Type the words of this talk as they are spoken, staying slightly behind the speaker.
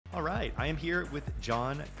All right, I am here with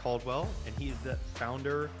John Caldwell, and he is the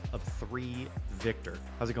founder of 3 Victor.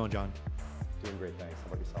 How's it going, John? Doing great, thanks. How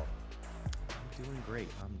about yourself?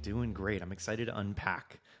 I'm doing great. I'm excited to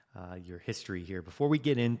unpack your history here. Before we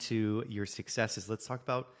get into your successes, let's talk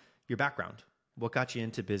about your background. What got you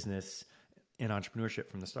into business and entrepreneurship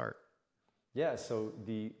from the start? Yeah, so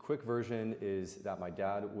the quick version is that my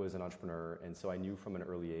dad was an entrepreneur, and so I knew from an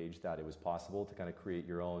early age that it was possible to kind of create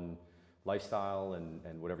your own lifestyle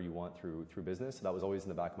and whatever you want through business. So that was always in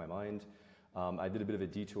the back of my mind. I did a bit of a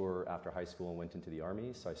detour after high school and went into the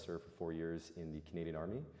Army. So I served for 4 years in the Canadian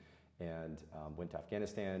Army and went to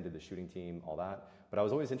Afghanistan, did the shooting team, all that. But I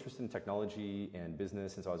was always interested in technology and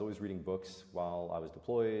business, and so I was always reading books while I was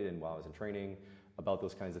deployed and while I was in training about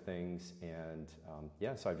those kinds of things. And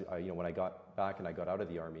so when I got back and I got out of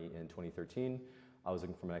the Army in 2013, I was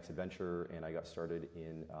looking for my next adventure, and I got started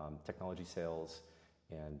in technology sales.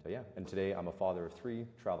 And today I'm a father of 3,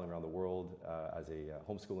 traveling around the world as a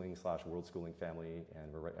homeschooling/world schooling family.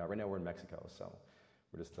 And right now we're in Mexico, so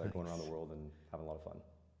we're just going around the world and having a lot of fun.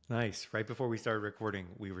 Nice. Right before we started recording,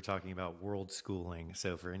 we were talking about world schooling.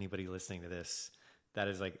 So for anybody listening to this, that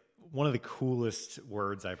is like one of the coolest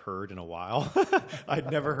words I've heard in a while.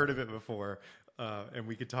 I'd never heard of it before, and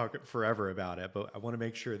we could talk forever about it. But I want to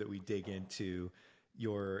make sure that we dig into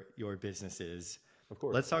your businesses. Of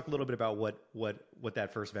course. Let's talk a little bit about what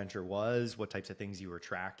that first venture was, what types of things you were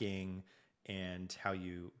tracking, and how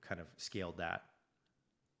you kind of scaled that.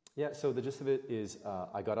 Yeah, so the gist of it is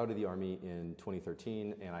I got out of the Army in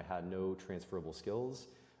 2013 and I had no transferable skills.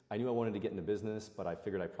 I knew I wanted to get into business, but I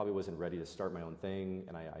figured I probably wasn't ready to start my own thing,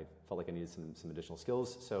 and I felt like I needed some additional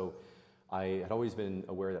skills. So I had always been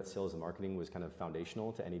aware that sales and marketing was kind of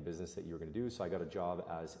foundational to any business that you were going to do. So I got a job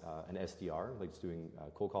as an SDR, like just doing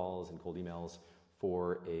cold calls and cold emails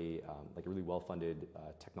for a really well-funded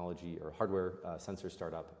technology or hardware sensor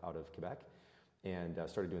startup out of Quebec. And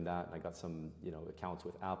started doing that, and I got some accounts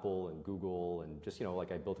with Apple and Google, and just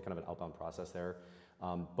I built a kind of an outbound process there.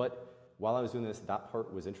 But while I was doing this, that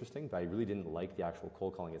part was interesting, but I really didn't like the actual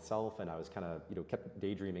cold calling itself, and I was kind of kept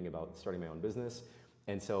daydreaming about starting my own business.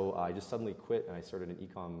 And so I just suddenly quit, and I started an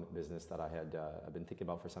e-com business that I had I've been thinking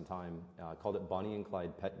about for some time. Called it Bonnie and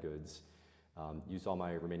Clyde Pet Goods. Used all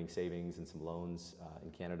my remaining savings and some loans.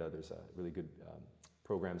 In Canada, there's really good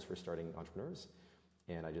programs for starting entrepreneurs.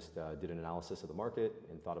 And I just did an analysis of the market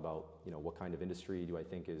and thought about, what kind of industry do I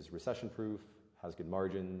think is recession-proof, has good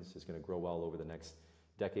margins, is going to grow well over the next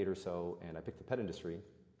decade or so. And I picked the pet industry.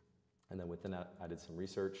 And then within that, I did some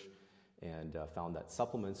research and found that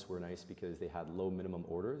supplements were nice because they had low minimum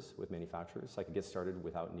orders with manufacturers. So I could get started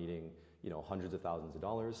without needing, hundreds of thousands of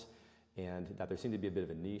dollars. And that there seemed to be a bit of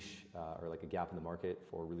a niche or like a gap in the market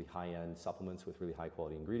for really high-end supplements with really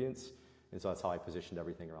high-quality ingredients. And so that's how I positioned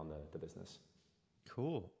everything around the business.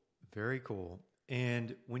 Cool. Very cool.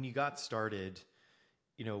 And when you got started,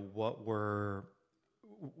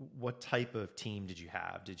 what type of team did you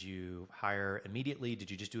have? Did you hire immediately?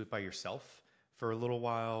 Did you just do it by yourself for a little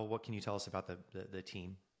while? What can you tell us about the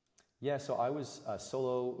team? Yeah, so I was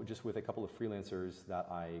solo just with a couple of freelancers that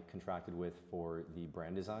I contracted with for the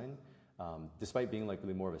brand design. Despite being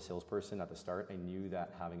really more of a salesperson at the start, I knew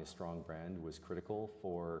that having a strong brand was critical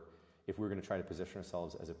for if we were going to try to position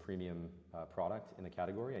ourselves as a premium product in the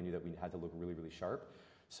category. I knew that we had to look really, really sharp.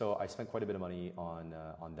 So I spent quite a bit of money on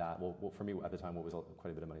that. Well, for me at the time, what was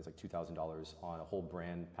quite a bit of money is like $2,000 on a whole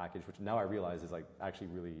brand package, which now I realize is actually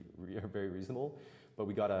really very reasonable. But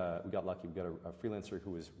we got lucky. We got a freelancer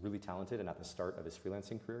who was really talented, and at the start of his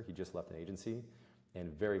freelancing career, he just left an agency,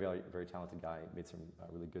 and very talented guy. Made some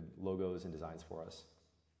really good logos and designs for us.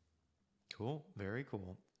 Cool, very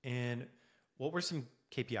cool. And what were some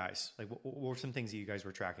KPIs? Like, what were some things that you guys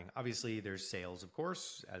were tracking? Obviously, there's sales, of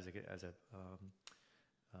course, as a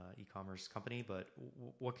e-commerce company, but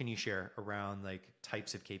what can you share around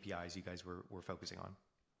types of KPIs you guys were focusing on?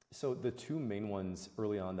 So the 2 main ones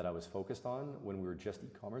early on that I was focused on when we were just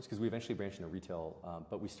e-commerce, because we eventually branched into retail,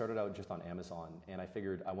 but we started out just on Amazon, and I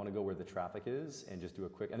figured I want to go where the traffic is and just do a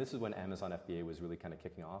quick, and this is when Amazon FBA was really kind of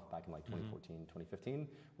kicking off back in 2014, 2015,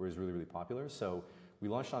 where it was really popular. So we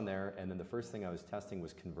launched on there, and then the first thing I was testing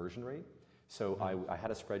was conversion rate. So I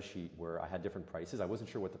had a spreadsheet where I had different prices. I wasn't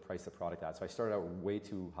sure what to price the product at, so I started out way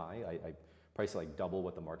too high. I priced it double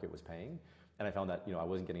what the market was paying. And I found that I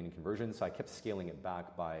wasn't getting any conversions, so I kept scaling it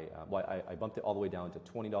back by, I bumped it all the way down to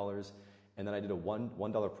 $20, and then I did a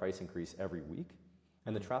 $1 price increase every week.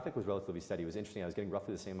 And the traffic was relatively steady. It was interesting. I was getting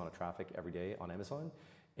roughly the same amount of traffic every day on Amazon,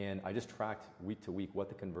 and I just tracked week to week what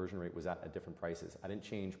the conversion rate was at different prices. I didn't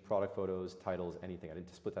change product photos, titles, anything. I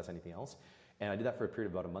didn't split test anything else. And I did that for a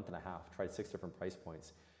period of about a month and a half, tried 6 different price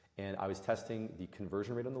points. And I was testing the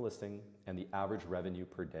conversion rate on the listing and the average revenue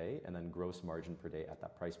per day and then gross margin per day at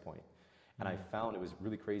that price point. And I found it was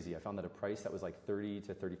really crazy. I found that a price that was like 30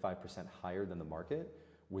 to 35% higher than the market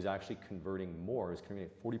was actually converting more. It was converting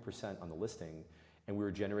at 40% on the listing. And we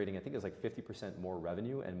were generating, I think it was like 50% more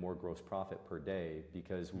revenue and more gross profit per day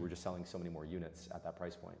because we were just selling so many more units at that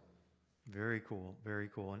price point. Very cool. Very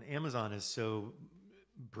cool. And Amazon is so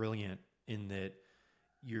brilliant in that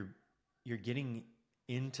you're getting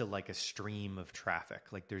into like a stream of traffic.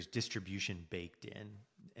 Like there's distribution baked in.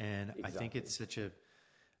 And Exactly. I think it's such a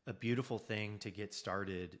beautiful thing to get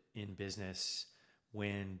started in business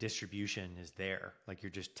when distribution is there. Like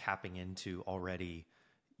you're just tapping into already,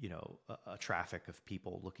 a traffic of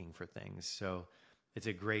people looking for things. So it's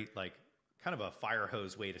a great, like kind of a fire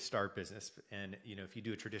hose way to start business. And, if you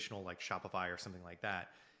do a traditional like Shopify or something like that,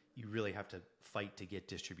 you really have to fight to get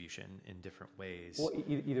distribution in different ways. Well,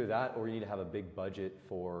 either that or you need to have a big budget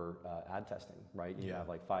for ad testing, right? You have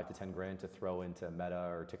like 5 to 10 grand to throw into Meta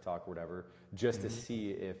or TikTok or whatever, just to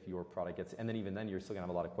see if your product gets, and then even then you're still gonna have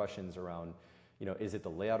a lot of questions around, is it the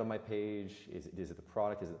layout of my page? Is it the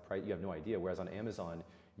product? Is it the price? You have no idea. Whereas on Amazon,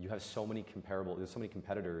 you have so many there's so many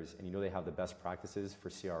competitors and they have the best practices for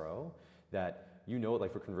CRO that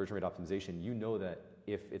like for conversion rate optimization, that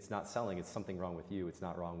if it's not selling, it's something wrong with you. It's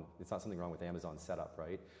not something wrong with Amazon's setup,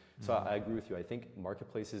 right? So I agree with you. I think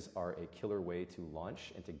marketplaces are a killer way to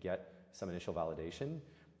launch and to get some initial validation.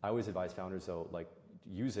 I always advise founders though, like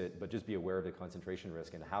use it, but just be aware of the concentration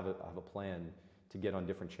risk and have a plan to get on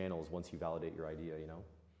different channels once you validate your idea,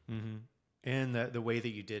 Mm-hmm. And the way that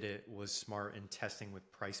you did it was smart in testing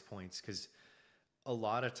with price points, because a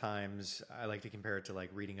lot of times I like to compare it to like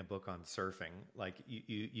reading a book on surfing. Like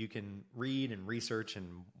you can read and research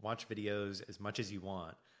and watch videos as much as you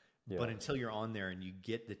want, but until you're on there and you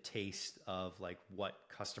get the taste of like what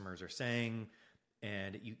customers are saying,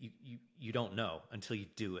 and you don't know until you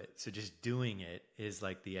do it. So just doing it is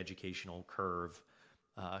like the educational curve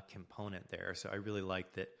component there. So I really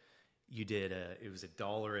like that you did it was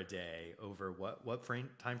 $1 a day over what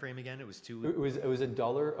time frame again? It was It was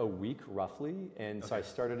 $1 a week roughly, and so I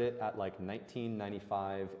started it at like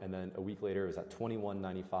 $19.95, and then a week later it was at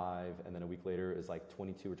 $21.95, and then a week later it was like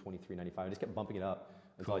 $22 or $23.95. I just kept bumping it up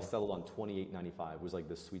until I settled on $28.95. Was like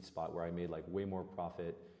the sweet spot where I made like way more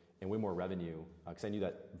profit and way more revenue because I knew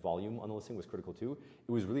that volume on the listing was critical too.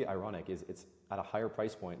 It was really ironic. It's at a higher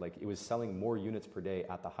price point. Like it was selling more units per day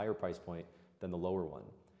at the higher price point than the lower one.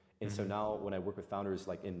 And so now when I work with founders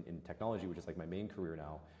like in technology, which is like my main career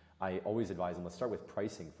now, I always advise them, let's start with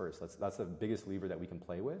pricing first. That's the biggest lever that we can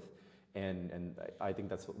play with. And I think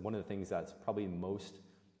that's one of the things that's probably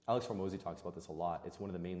Alex Hormozy talks about this a lot. It's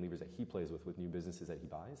one of the main levers that he plays with new businesses that he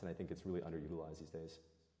buys. And I think it's really underutilized these days.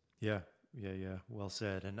 Yeah. Well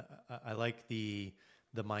said. And I like the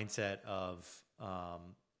mindset of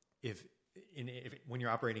when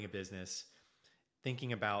you're operating a business,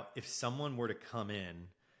 thinking about if someone were to come in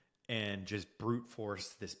and just brute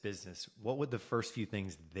force this business, what would the first few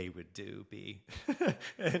things they would do be?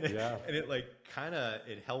 and it like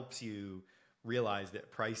it helps you realize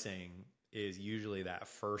that pricing is usually that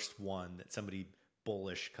first one that somebody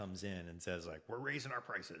bullish comes in and says like, we're raising our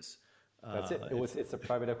prices. That's it. It's a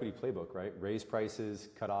private equity playbook, right? Raise prices,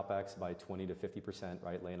 cut OpEx by 20 to 50%,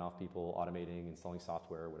 right? Laying off people, automating, installing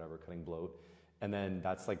software, whatever, cutting bloat. And then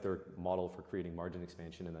that's like their model for creating margin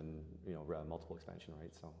expansion and then, multiple expansion,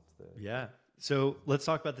 right? So So let's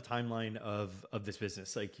talk about the timeline of this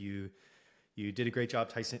business. Like you did a great job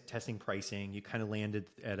testing pricing. You kind of landed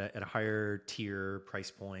at a higher tier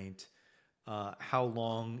price point. How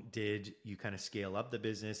long did you kind of scale up the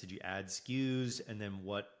business? Did you add SKUs? And then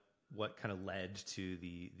what kind of led to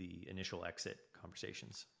the initial exit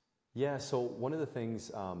conversations? Yeah, so one of the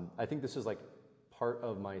things, I think this is like part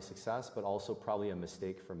of my success, but also probably a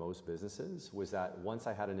mistake for most businesses, was that once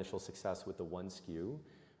I had initial success with the one SKU,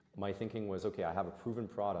 my thinking was, okay, I have a proven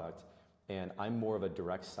product and I'm more of a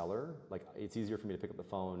direct seller. Like it's easier for me to pick up the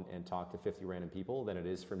phone and talk to 50 random people than it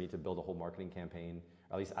is for me to build a whole marketing campaign.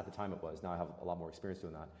 At least at the time it was. Now I have a lot more experience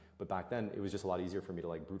doing that. But back then it was just a lot easier for me to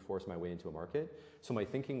like brute force my way into a market. So my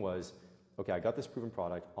thinking was, okay, I got this proven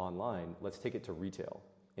product online, let's take it to retail.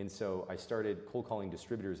 And so I started cold calling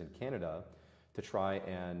distributors in Canada to try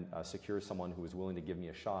and secure someone who was willing to give me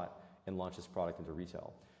a shot and launch this product into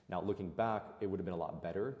retail. Now, looking back, it would have been a lot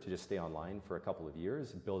better to just stay online for a couple of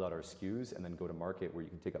years, build out our SKUs, and then go to market where you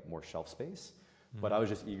can take up more shelf space. Mm-hmm. But I was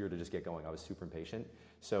just eager to just get going. I was super impatient.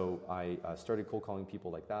 So I started cold calling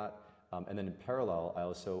people like that. And then in parallel, I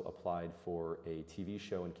also applied for a TV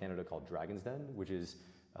show in Canada called Dragon's Den, which is,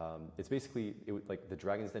 it's basically, like the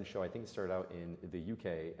Dragon's Den show, I think it started out in the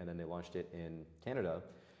UK, and then they launched it in Canada.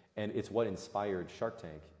 And it's what inspired Shark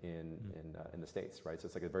Tank in the States, right? So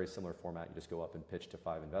it's like a very similar format. You just go up and pitch to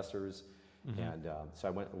 5 investors. And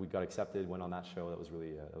so we got accepted, went on that show. That was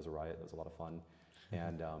really, that was a riot. That was a lot of fun.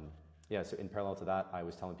 And yeah, so in parallel to that, I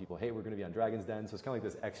was telling people, hey, we're going to be on Dragon's Den. So it's kind of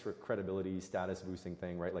like this extra credibility, status boosting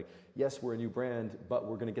thing, right? Like, yes, we're a new brand, but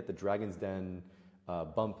we're going to get the Dragon's Den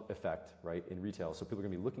bump effect, right, in retail. So people are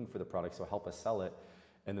going to be looking for the product, so help us sell it.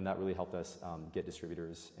 And then that really helped us get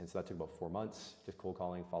distributors. And so that took about 4 months, just cold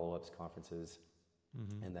calling, follow-ups, conferences.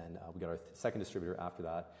 And then we got our second distributor after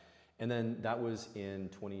that. And then that was in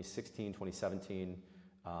 2016, 2017.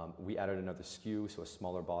 We added another SKU, so a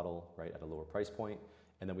smaller bottle, right, at a lower price point.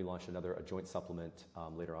 And then we launched a joint supplement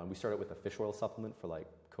later on. We started with a fish oil supplement for like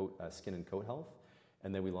skin and coat health.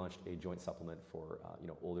 And then we launched a joint supplement for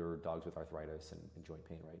older dogs with arthritis and joint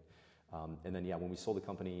pain, right? And then, yeah, when we sold the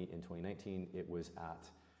company in 2019, it was at,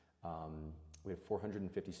 we had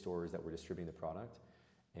 450 stores that were distributing the product.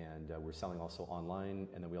 And we're selling also online.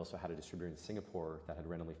 And then we also had a distributor in Singapore that had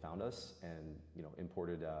randomly found us and,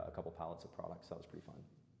 imported a couple pallets of products. That was pretty fun.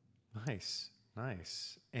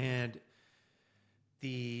 Nice. And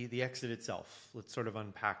the exit itself, let's sort of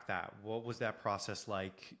unpack that. What was that process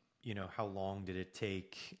like? How long did it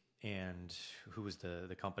take? And who was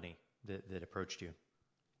the company that approached you?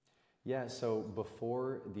 Yeah, so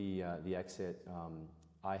before the exit,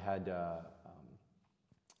 I had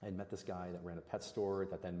met this guy that ran a pet store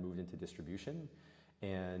that then moved into distribution,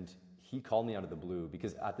 and he called me out of the blue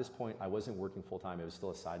because at this point I wasn't working full time. It was still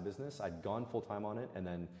a side business. I'd gone full time on it, and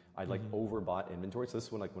then I'd overbought inventory. So this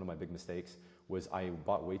is one of my big mistakes was I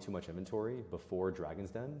bought way too much inventory before Dragon's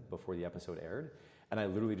Den, before the episode aired, and I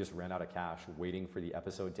literally just ran out of cash waiting for the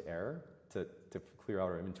episode to air to clear out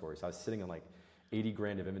our inventory. So I was sitting on like 80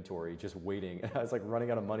 grand of inventory just waiting. And I was like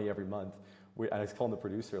running out of money every month. And I was calling the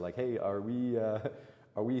producer like, hey, are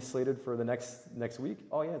we slated for the next week?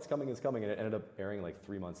 Oh yeah, it's coming. And it ended up airing like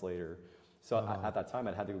 3 months later. So at that time,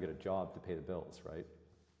 I'd had to go get a job to pay the bills, right?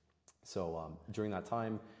 So during that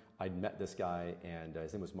time, I'd met this guy, and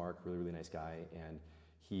his name was Mark, really, really nice guy. And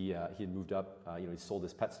he had moved up, he sold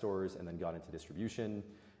his pet stores and then got into distribution.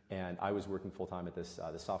 And I was working full time at this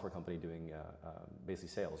software company doing basically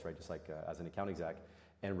sales, right? Just like as an account exec,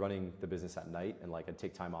 and running the business at night. And like I'd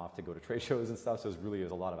take time off to go to trade shows and stuff. So it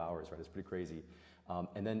was a lot of hours, right? It's pretty crazy.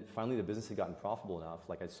 And then finally the business had gotten profitable enough.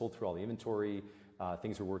 Like I'd sold through all the inventory.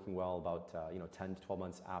 Things were working well. About 10 to 12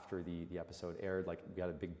 months after the episode aired, like we had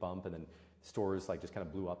a big bump, and then stores like just kind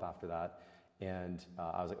of blew up after that. And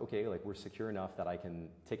I was like, okay, like we're secure enough that I can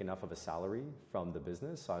take enough of a salary from the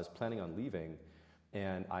business. So I was planning on leaving.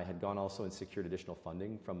 And I had gone also and secured additional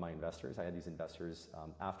funding from my investors. I had these investors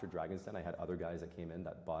after Dragon's Den. I had other guys that came in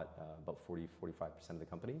that bought about 45% of the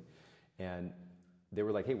company. And they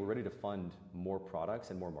were like, hey, we're ready to fund more products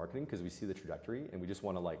and more marketing because we see the trajectory and we just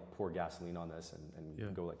want to like pour gasoline on this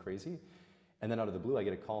and go like crazy. And then out of the blue, I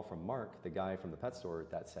get a call from Mark, the guy from the pet store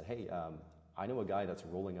that said, hey, I know a guy that's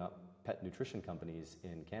rolling up pet nutrition companies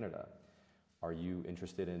in Canada. Are you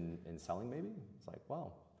interested in selling maybe? It's like,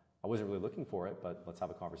 wow. I wasn't really looking for it, but let's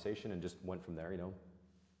have a conversation, and just went from there, And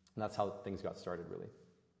that's how things got started, really.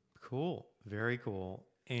 Cool. Very cool.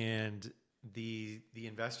 And the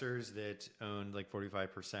investors that owned like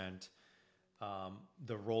 45%,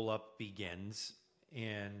 the roll up begins.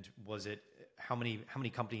 And was it how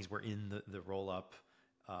many companies were in the roll up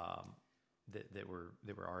that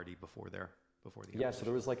were already before the Yeah, so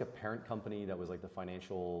there was like a parent company that was like the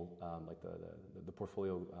financial like the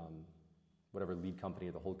portfolio whatever lead company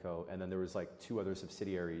of the holdco, and then there was like 2 other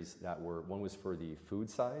subsidiaries that were, one was for the food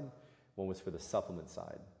side, one was for the supplement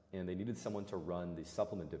side, and they needed someone to run the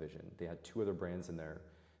supplement division. They had 2 other brands in there.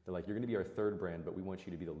 They're like, you're going to be our 3rd brand, but we want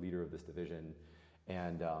you to be the leader of this division.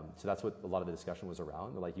 And so that's what a lot of the discussion was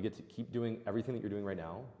around. They're like, you get to keep doing everything that you're doing right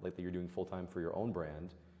now, like that you're doing full time for your own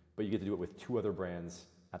brand, but you get to do it with 2 other brands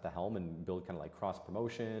at the helm and build kind of like cross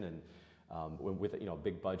promotion and with a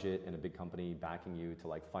big budget and a big company backing you to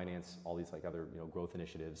like finance all these like other growth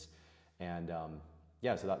initiatives. And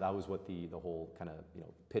so that was what the whole kind of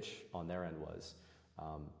pitch on their end was.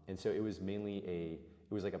 And so it was mainly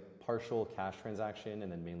it was like a partial cash transaction and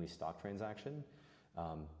then mainly stock transaction.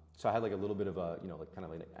 So I had like a little bit of a like kind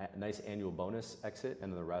of like a nice annual bonus exit, and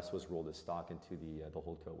then the rest was rolled as stock into the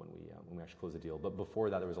holdco when we actually closed the deal. But before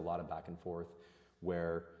that, there was a lot of back and forth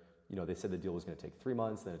where they said the deal was going to take 3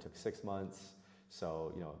 months, then it took 6 months.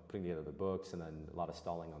 So, putting together the books, and then a lot of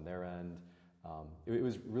stalling on their end. It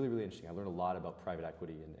was really, really interesting. I learned a lot about private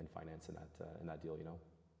equity and finance in that deal,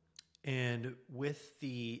 And with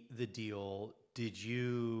the deal, did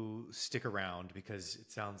you stick around? Because it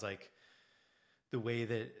sounds like the way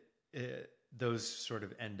that those sort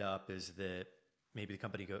of end up is that maybe the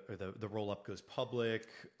company or the roll up goes public.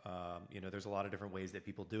 There's a lot of different ways that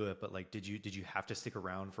people do it, but like, did you have to stick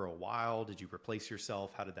around for a while? Did you replace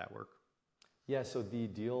yourself? How did that work? Yeah, so the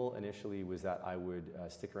deal initially was that I would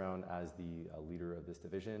stick around as the leader of this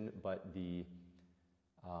division, but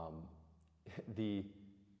um, the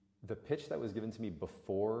pitch that was given to me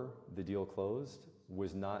before the deal closed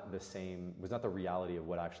was not the reality of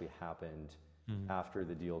what actually happened after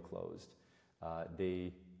the deal closed.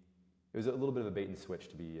 It was a little bit of a bait and switch,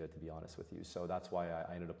 to be honest with you. So that's why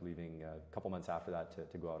I ended up leaving a couple months after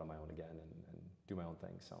that to go out on my own again and do my own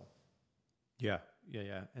thing. So. Yeah.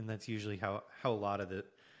 And that's usually how a lot of the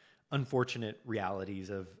unfortunate realities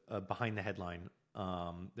of behind the headline.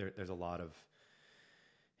 There's a lot of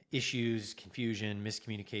issues, confusion,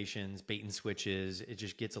 miscommunications, bait and switches. It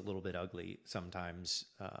just gets a little bit ugly sometimes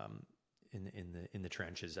in the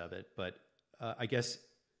trenches of it. But I guess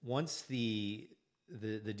once the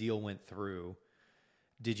deal went through,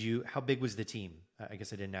 how big was the team? I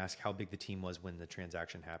guess I didn't ask how big the team was when the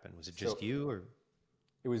transaction happened. Was it just you, or?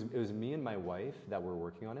 It was me and my wife that were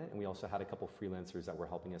working on it, and we also had a couple freelancers that were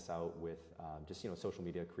helping us out with just social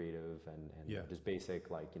media creative and just basic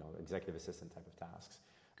executive assistant type of tasks.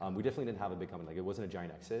 We definitely didn't have a big company. Like, it wasn't a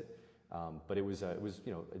giant exit, but it was a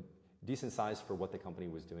decent size for what the company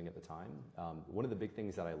was doing at the time. One of the big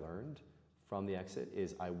things that I learned from the exit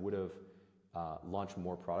is I would have launched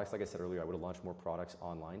more products. Like I said earlier, I would have launched more products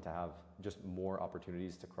online to have just more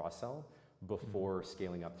opportunities to cross-sell before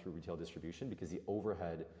scaling up through retail distribution, because the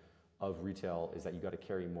overhead of retail is that you got to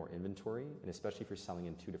carry more inventory, and especially if you're selling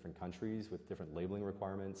in 2 different countries with different labeling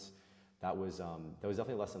requirements, that was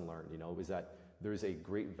definitely a lesson learned. Was that there's a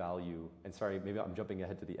great value, and sorry, maybe I'm jumping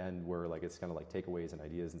ahead to the end where like it's kind of like takeaways and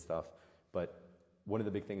ideas and stuff, but one of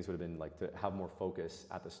the big things would have been like to have more focus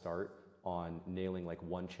at the start on nailing like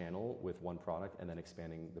one channel with one product and then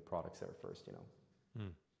expanding the products there first.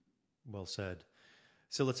 Well said.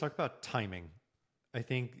 So let's talk about timing. I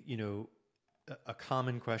think, a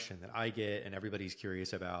common question that I get and everybody's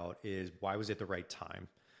curious about is, why was it the right time?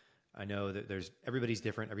 I know that everybody's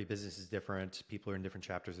different. Every business is different. People are in different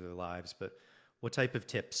chapters of their lives, but what type of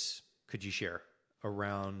tips could you share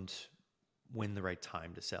around when the right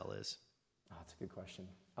time to sell is? Oh, that's a good question.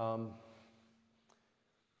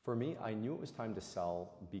 For me, I knew it was time to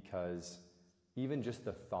sell because even just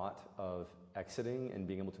the thought of exiting and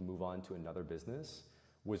being able to move on to another business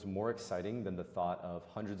was more exciting than the thought of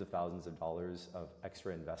hundreds of thousands of dollars of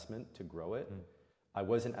extra investment to grow it. I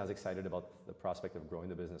wasn't as excited about the prospect of growing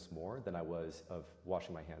the business more than I was of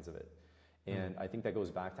washing my hands of it. And I think that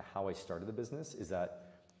goes back to how I started the business, is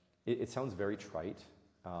that it sounds very trite,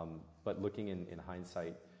 but looking in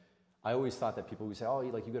hindsight, I always thought that people would say, oh,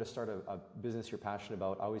 you got to start a business you're passionate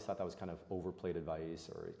about. I always thought that was kind of overplayed advice,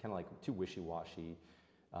 or kind of like too wishy-washy.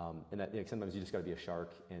 And that sometimes you just got to be a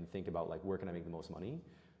shark and think about like, where can I make the most money?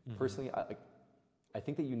 Personally, I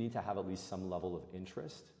think that you need to have at least some level of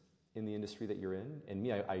interest in the industry that you're in. And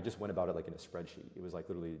me, I just went about it like in a spreadsheet. It was like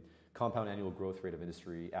literally compound annual growth rate of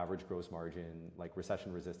industry, average gross margin, like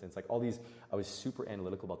recession resistance, like all these. I was super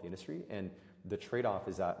analytical about the industry. And the trade-off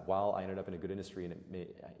is that while I ended up in a good industry and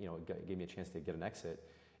it gave me a chance to get an exit,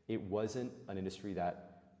 it wasn't an industry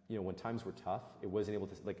that, when times were tough, I wasn't able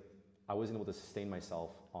to sustain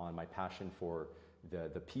myself on my passion for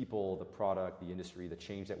the people, the product, the industry, the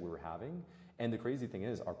change that we were having. And the crazy thing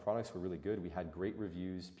is, our products were really good. We had great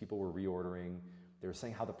reviews. People were reordering. They were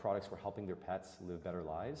saying how the products were helping their pets live better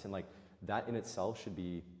lives. And like that in itself should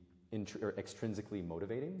be extrinsically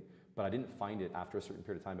motivating. But I didn't find it after a certain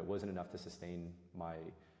period of time. It wasn't enough to sustain my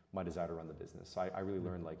desire to run the business. So I really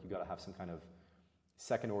learned like you got to have some kind of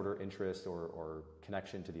second order interest or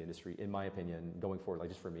connection to the industry, in my opinion, going forward. Like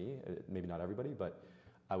just for me, maybe not everybody, but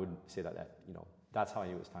I would say that that's how I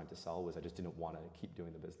knew it was time to sell. Was I just didn't want to keep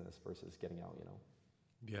doing the business versus getting out.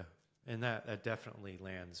 Yeah, and that definitely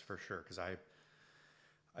lands for sure, because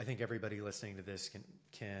I think everybody listening to this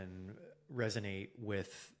can resonate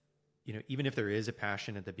with, even if there is a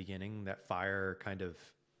passion at the beginning, that fire kind of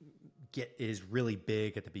is really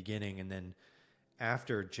big at the beginning, and then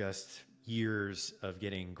after just years of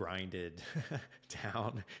getting grinded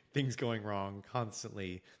down, things going wrong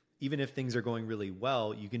constantly, even if things are going really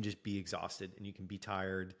well, you can just be exhausted and you can be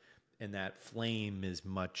tired, and that flame is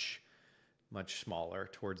much, much smaller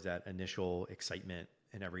towards that initial excitement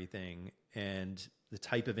and everything. And the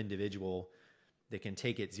type of individual that can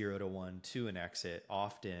take it 0 to 1 to an exit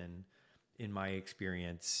often, in my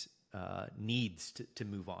experience, needs to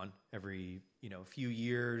move on every few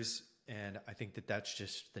years. And I think that that's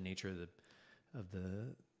just the nature of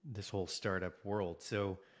this whole startup world.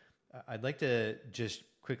 So I'd like to just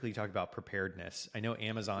quickly talk about preparedness. I know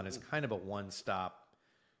Amazon is kind of a one-stop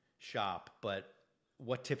shop, but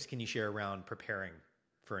what tips can you share around preparing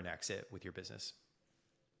for an exit with your business?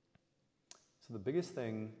 So the biggest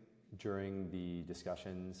thing during the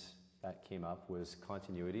discussions that came up was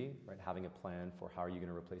continuity, right? Having a plan for how are you going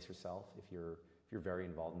to replace yourself if you're very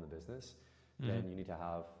involved in the business. Then you need to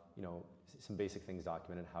have, you know, some basic things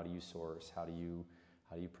documented. How do you source? How do you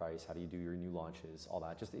price? How do you do your new launches? All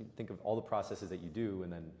that. Just think of all the processes that you do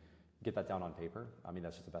and then get that down on paper. I mean,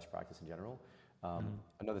 that's just the best practice in general.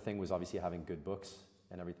 Another thing was obviously having good books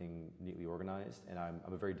and everything neatly organized. And I'm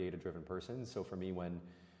a very data-driven person. So for me,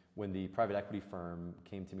 when the private equity firm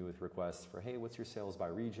came to me with requests for, hey, what's your sales by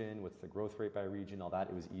region? What's the growth rate by region? All that,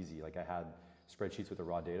 it was easy. Like I had spreadsheets with the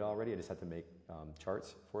raw data already. I just had to make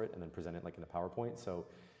charts for it and then present it like in a PowerPoint. So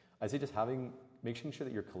I'd say just making sure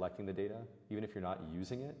that you're collecting the data, even if you're not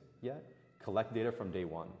using it yet. Collect data from day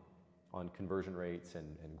one on conversion rates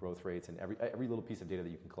and growth rates and every little piece of data that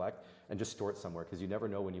you can collect, and just store it somewhere because you never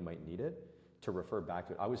know when you might need it to refer back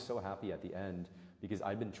to it. I was so happy at the end because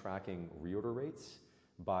I'd been tracking reorder rates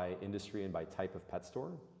by industry and by type of pet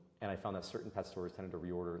store, and I found that certain pet stores tended to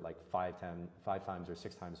reorder like 5 times or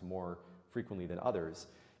 6 times more frequently than others.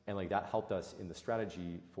 And like that helped us in the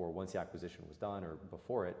strategy for once the acquisition was done or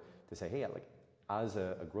before it to say, hey, like as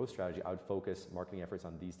a growth strategy, I would focus marketing efforts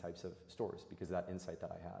on these types of stores because of that insight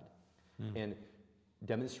that I had. And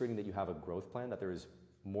demonstrating that you have a growth plan, that there is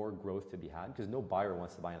more growth to be had, because no buyer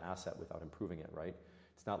wants to buy an asset without improving it, right?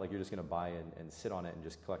 It's not like you're just going to buy and sit on it and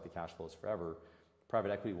just collect the cash flows forever.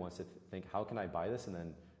 Private equity wants to think, how can I buy this and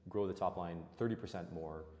then grow the top line 30%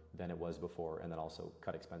 more than it was before, and then also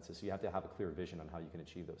cut expenses. So you have to have a clear vision on how you can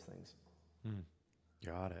achieve those things.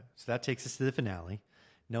 Got it. So that takes us to the finale.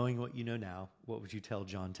 Knowing what you know now, what would you tell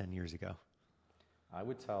John 10 years ago? I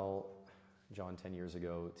would tell John 10 years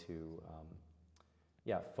ago to,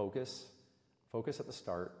 focus at the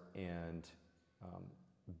start and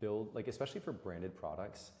build, like especially for branded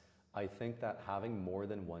products, I think that having more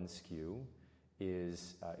than one SKU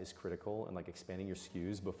is critical, and like expanding your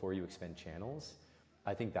SKUs before you expand channels.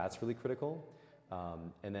 I think that's really critical.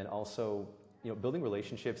 And then also, you know, building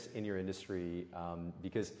relationships in your industry,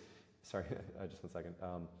 because, sorry, just 1 second.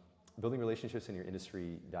 Building relationships in your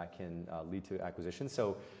industry that can lead to acquisition.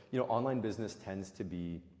 So, you know, online business tends to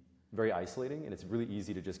be very isolating, and it's really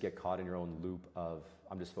easy to just get caught in your own loop of,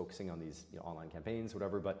 I'm just focusing on these, you know, online campaigns,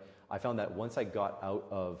 whatever. But I found that once I got out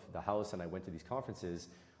of the house and I went to these conferences,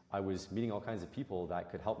 I was meeting all kinds of people that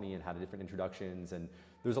could help me and had different introductions. And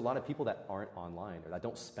there's a lot of people that aren't online or that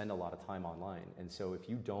don't spend a lot of time online. And so if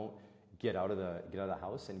you don't get out of the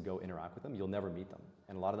house and go interact with them, you'll never meet them.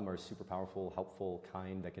 And a lot of them are super powerful, helpful,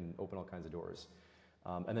 kind, that can open all kinds of doors.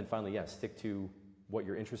 And then finally, stick to what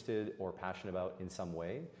you're interested or passionate about in some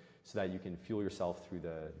way, so that you can fuel yourself through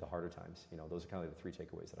the harder times. You know, those are kind of like the 3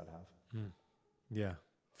 takeaways that I'd have. Yeah.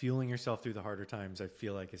 Fueling yourself through the harder times, I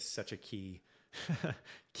feel like, is such a key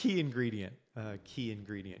ingredient,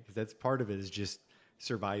 because that's part of it, is just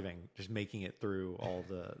surviving, just making it through all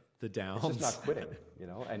the downs. It's just not quitting, you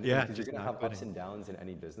know, and because you're going to have ups and downs in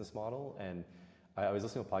any business model. And I was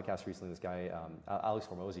listening to a podcast recently, this guy, Alex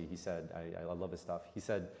Hormozy, he said, I love his stuff. He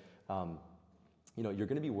said, you know, you're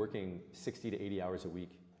going to be working 60 to 80 hours a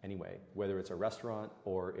week anyway, whether it's a restaurant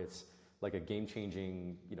or it's like a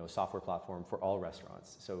game-changing, you know, software platform for all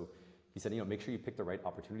restaurants. So he said, you know, make sure you pick the right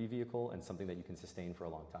opportunity vehicle and something that you can sustain for a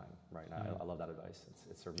long time, right? And I love that advice.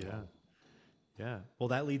 It's served me well. Yeah. Well,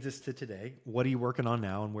 that leads us to today. What are you working on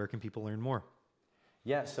now, and where can people learn more?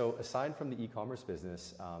 Yeah, so aside from the e-commerce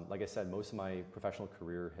business, like I said, most of my professional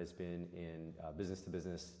career has been in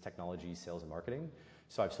business-to-business technology, sales, and marketing.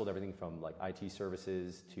 So I've sold everything from like IT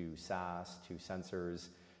services to SaaS to sensors.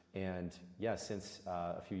 And yeah, since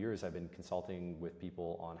a few years, I've been consulting with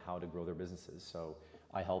people on how to grow their businesses. So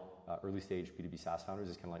I help early stage B2B SaaS founders,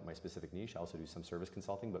 is kind of like my specific niche. I also do some service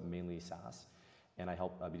consulting, but mainly SaaS. And I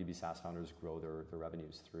help B2B SaaS founders grow their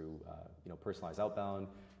revenues through you know, personalized outbound,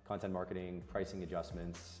 content marketing, pricing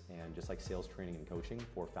adjustments, and just like sales training and coaching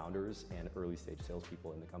for founders and early stage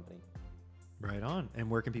salespeople in the company. Right on. And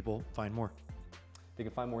where can people find more? They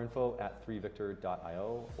can find more info at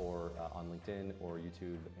 3victor.io or on LinkedIn or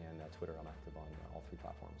YouTube and Twitter. I'm active on all 3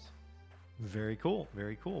 platforms. Very cool.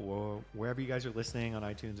 Very cool. Well, wherever you guys are listening on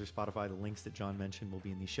iTunes or Spotify, the links that John mentioned will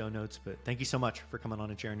be in the show notes. But thank you so much for coming on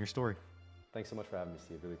and sharing your story. Thanks so much for having me,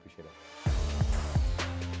 Steve. Really appreciate it.